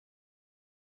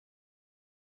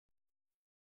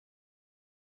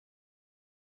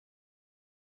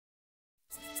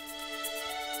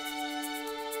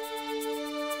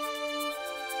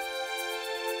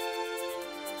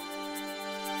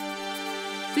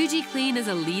FujiClean is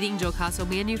a leading Jokaso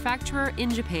manufacturer in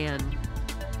Japan.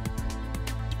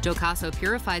 Jokaso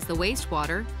purifies the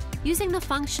wastewater using the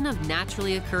function of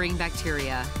naturally occurring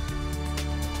bacteria.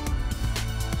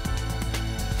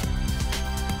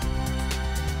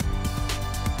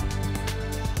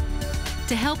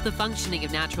 To help the functioning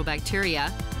of natural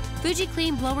bacteria,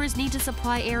 FujiClean blowers need to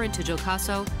supply air into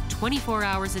Jokaso 24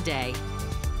 hours a day.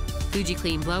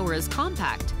 FujiClean blower is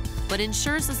compact, but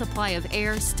ensures the supply of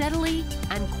air steadily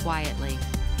and quietly.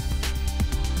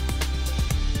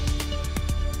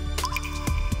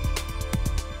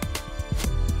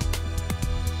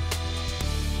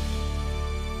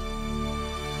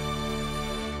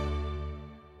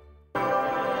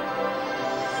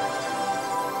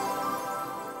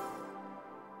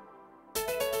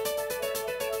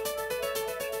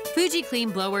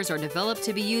 FujiClean blowers are developed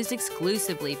to be used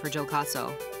exclusively for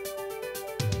Jokaso.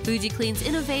 FujiClean's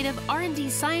innovative R&D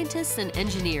scientists and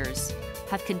engineers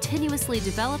have continuously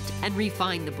developed and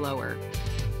refined the blower.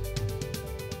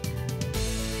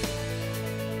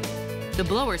 The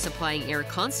blower supplying air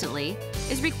constantly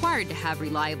is required to have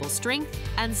reliable strength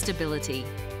and stability.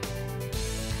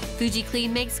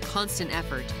 FujiClean makes constant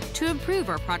effort to improve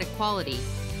our product quality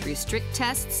through strict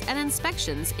tests and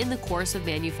inspections in the course of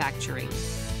manufacturing.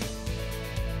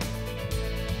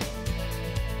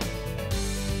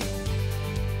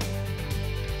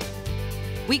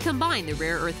 We combine the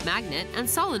rare earth magnet and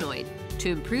solenoid to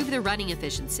improve the running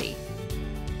efficiency.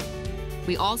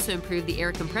 We also improve the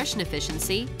air compression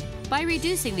efficiency by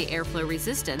reducing the airflow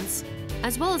resistance,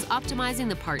 as well as optimizing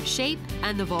the part shape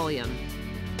and the volume.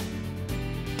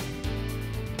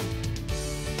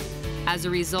 As a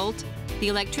result, the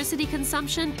electricity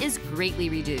consumption is greatly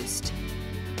reduced.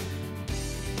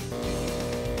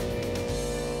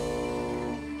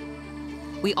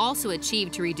 We also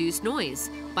achieve to reduce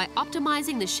noise by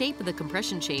optimizing the shape of the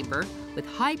compression chamber with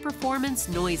high-performance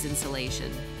noise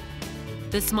insulation.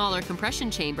 The smaller compression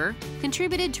chamber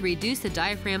contributed to reduce the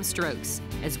diaphragm strokes,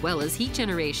 as well as heat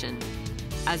generation.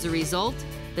 As a result,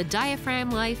 the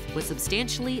diaphragm life was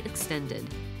substantially extended.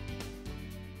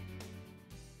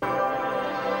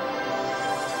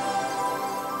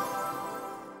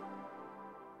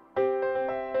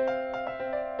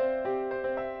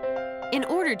 In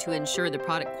order to ensure the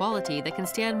product quality that can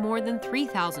stand more than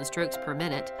 3,000 strokes per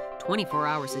minute, 24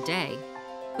 hours a day,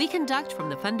 we conduct from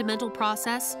the fundamental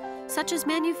process, such as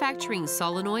manufacturing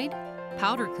solenoid,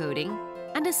 powder coating,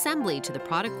 and assembly to the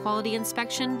product quality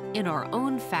inspection in our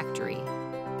own factory.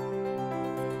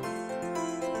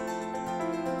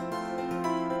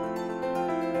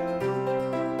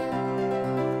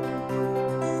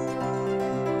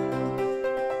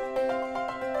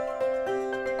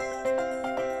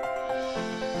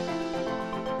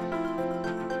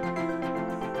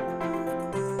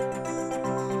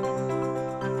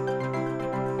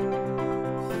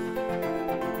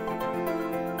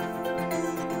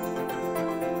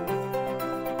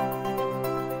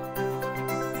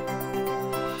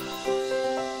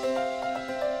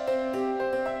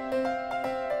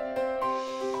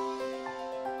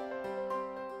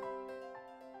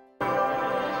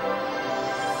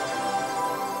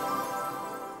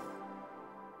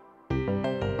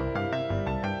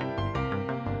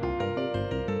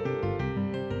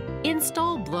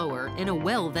 Install blower in a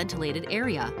well-ventilated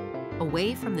area,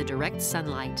 away from the direct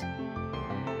sunlight.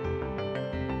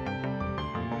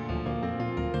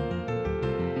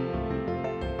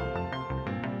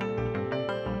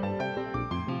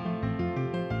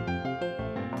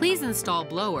 Please install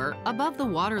blower above the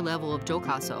water level of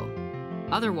Jokaso.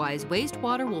 Otherwise,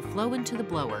 wastewater will flow into the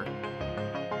blower.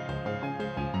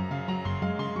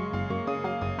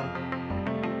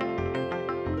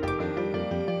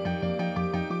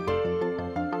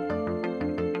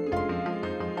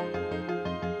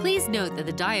 Please note that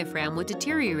the diaphragm would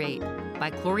deteriorate by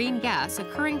chlorine gas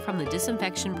occurring from the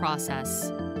disinfection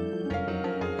process.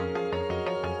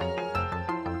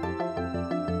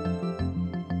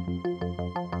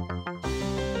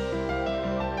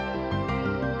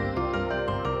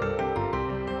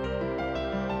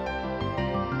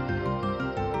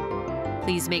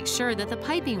 Please make sure that the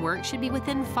piping work should be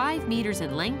within 5 meters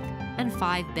in length and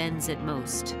 5 bends at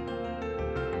most.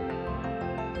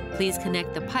 Please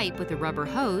connect the pipe with a rubber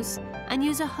hose and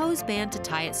use a hose band to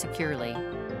tie it securely.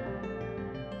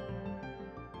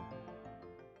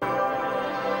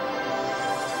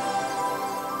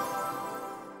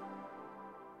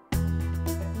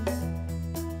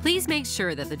 Please make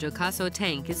sure that the Jokaso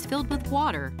tank is filled with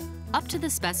water up to the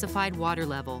specified water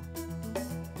level.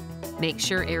 Make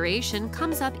sure aeration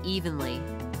comes up evenly.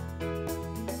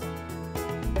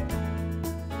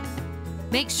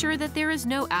 Make sure that there is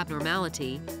no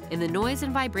abnormality in the noise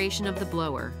and vibration of the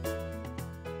blower.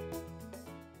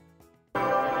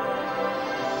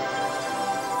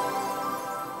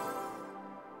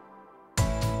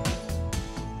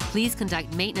 Please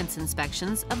conduct maintenance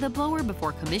inspections of the blower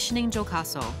before commissioning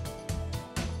Jokaso.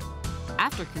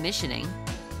 After commissioning,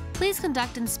 please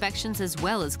conduct inspections as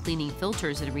well as cleaning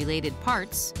filters and related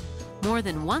parts more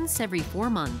than once every 4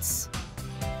 months.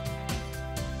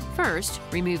 First,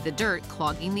 remove the dirt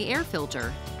clogging the air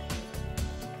filter.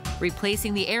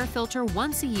 Replacing the air filter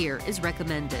once a year is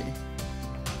recommended.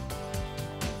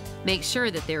 Make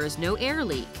sure that there is no air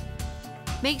leak.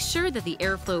 Make sure that the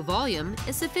airflow volume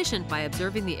is sufficient by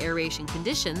observing the aeration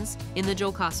conditions in the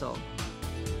Jokaso.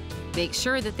 Make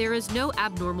sure that there is no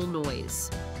abnormal noise.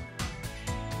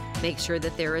 Make sure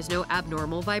that there is no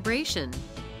abnormal vibration.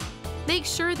 Make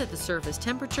sure that the surface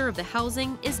temperature of the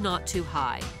housing is not too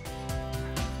high.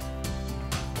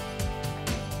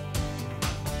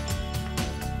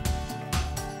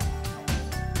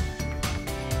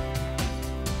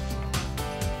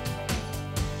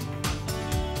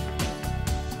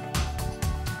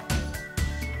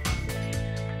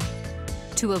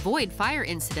 To avoid fire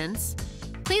incidents,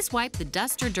 please wipe the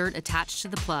dust or dirt attached to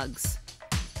the plugs.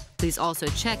 Please also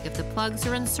check if the plugs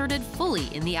are inserted fully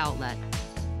in the outlet.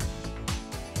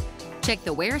 Check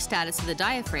the wear status of the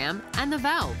diaphragm and the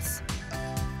valves.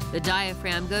 The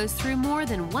diaphragm goes through more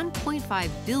than 1.5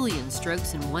 billion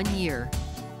strokes in 1 year.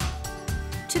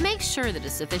 To make sure that a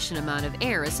sufficient amount of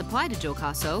air is supplied to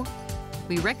Jokaso,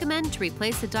 we recommend to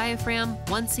replace the diaphragm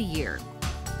once a year.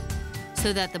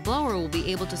 So that the blower will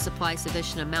be able to supply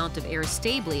sufficient amount of air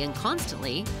stably and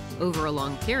constantly over a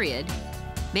long period,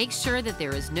 make sure that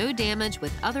there is no damage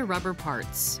with other rubber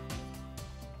parts.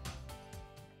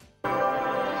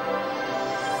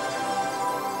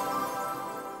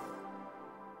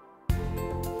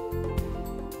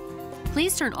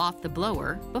 Please turn off the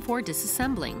blower before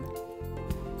disassembling.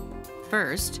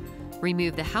 First,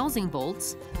 remove the housing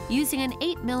bolts using an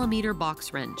 8mm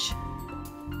box wrench.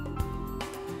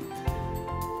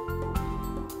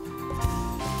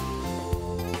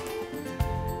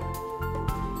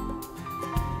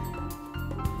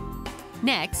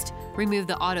 Next, remove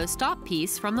the auto stop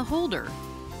piece from the holder.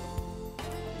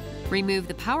 Remove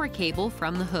the power cable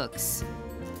from the hooks.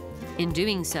 In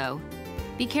doing so,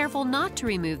 be careful not to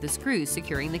remove the screws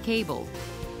securing the cable.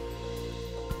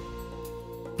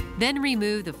 Then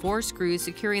remove the 4 screws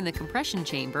securing the compression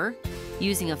chamber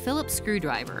using a Phillips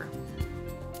screwdriver.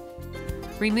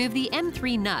 Remove the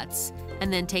M3 nuts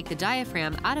and then take the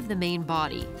diaphragm out of the main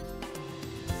body.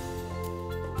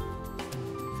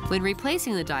 When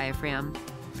replacing the diaphragm,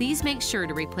 please make sure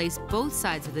to replace both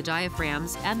sides of the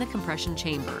diaphragms and the compression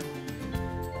chamber.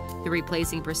 The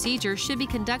replacing procedure should be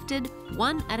conducted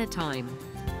one at a time.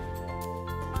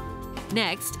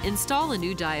 Next, install a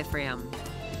new diaphragm.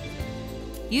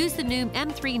 Use the new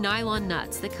M3 nylon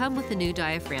nuts that come with the new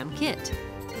diaphragm kit.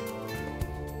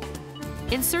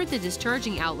 Insert the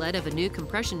discharging outlet of a new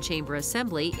compression chamber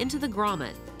assembly into the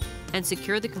grommet and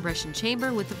secure the compression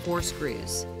chamber with the 4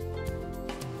 screws.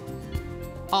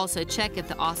 Also check if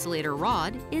the oscillator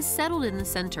rod is settled in the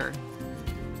center.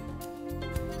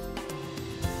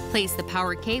 Place the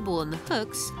power cable in the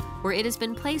hooks where it has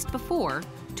been placed before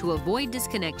to avoid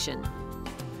disconnection.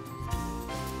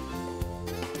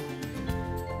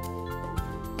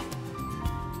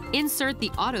 Insert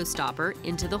the auto stopper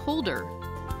into the holder.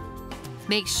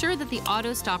 Make sure that the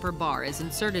auto stopper bar is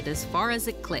inserted as far as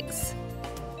it clicks.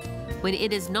 When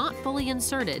it is not fully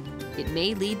inserted, it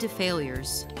may lead to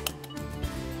failures.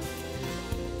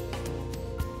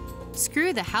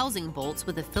 Screw the housing bolts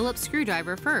with a Phillips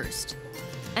screwdriver first,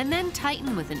 and then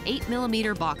tighten with an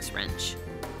 8mm box wrench.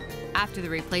 After the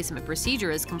replacement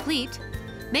procedure is complete,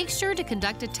 make sure to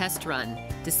conduct a test run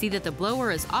to see that the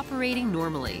blower is operating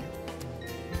normally.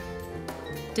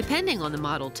 Depending on the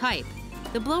model type,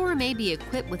 the blower may be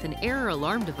equipped with an error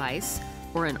alarm device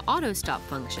or an auto stop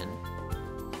function.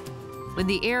 When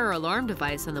the error alarm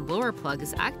device on the blower plug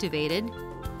is activated,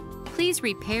 please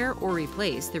repair or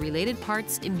replace the related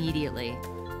parts immediately.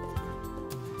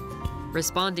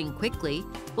 Responding quickly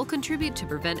will contribute to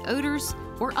prevent odors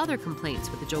or other complaints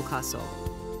with the Jokaso.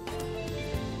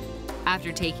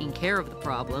 After taking care of the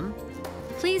problem,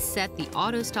 please set the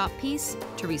auto stop piece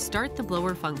to restart the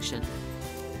blower function.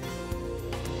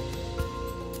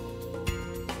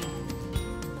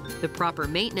 The proper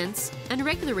maintenance and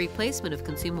regular replacement of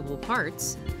consumable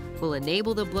parts will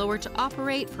enable the blower to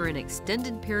operate for an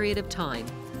extended period of time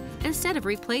instead of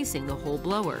replacing the whole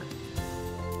blower.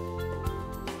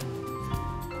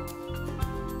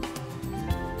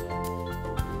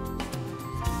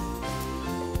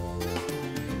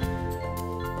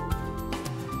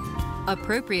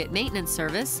 Appropriate maintenance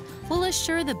service will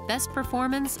assure the best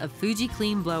performance of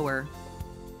FujiClean blower.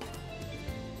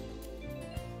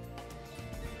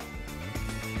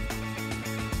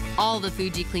 All the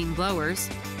FujiClean blowers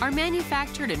are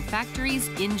manufactured in factories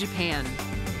in Japan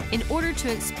in order to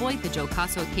exploit the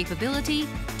Jokaso capability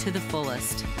to the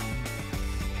fullest.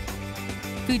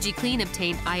 FujiClean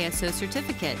obtained ISO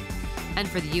certificate, and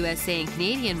for the USA and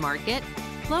Canadian market,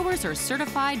 blowers are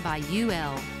certified by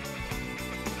UL.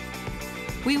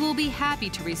 We will be happy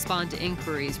to respond to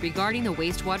inquiries regarding the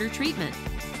wastewater treatment,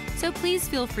 so please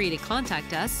feel free to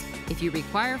contact us if you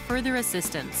require further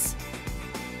assistance.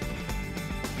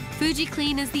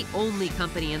 FujiClean is the only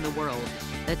company in the world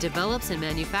that develops and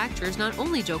manufactures not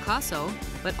only Jokaso,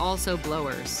 but also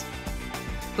blowers.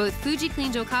 Both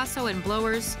FujiClean Jokaso and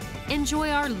blowers enjoy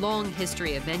our long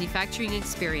history of manufacturing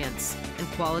experience and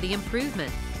quality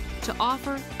improvement to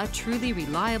offer a truly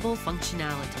reliable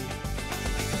functionality.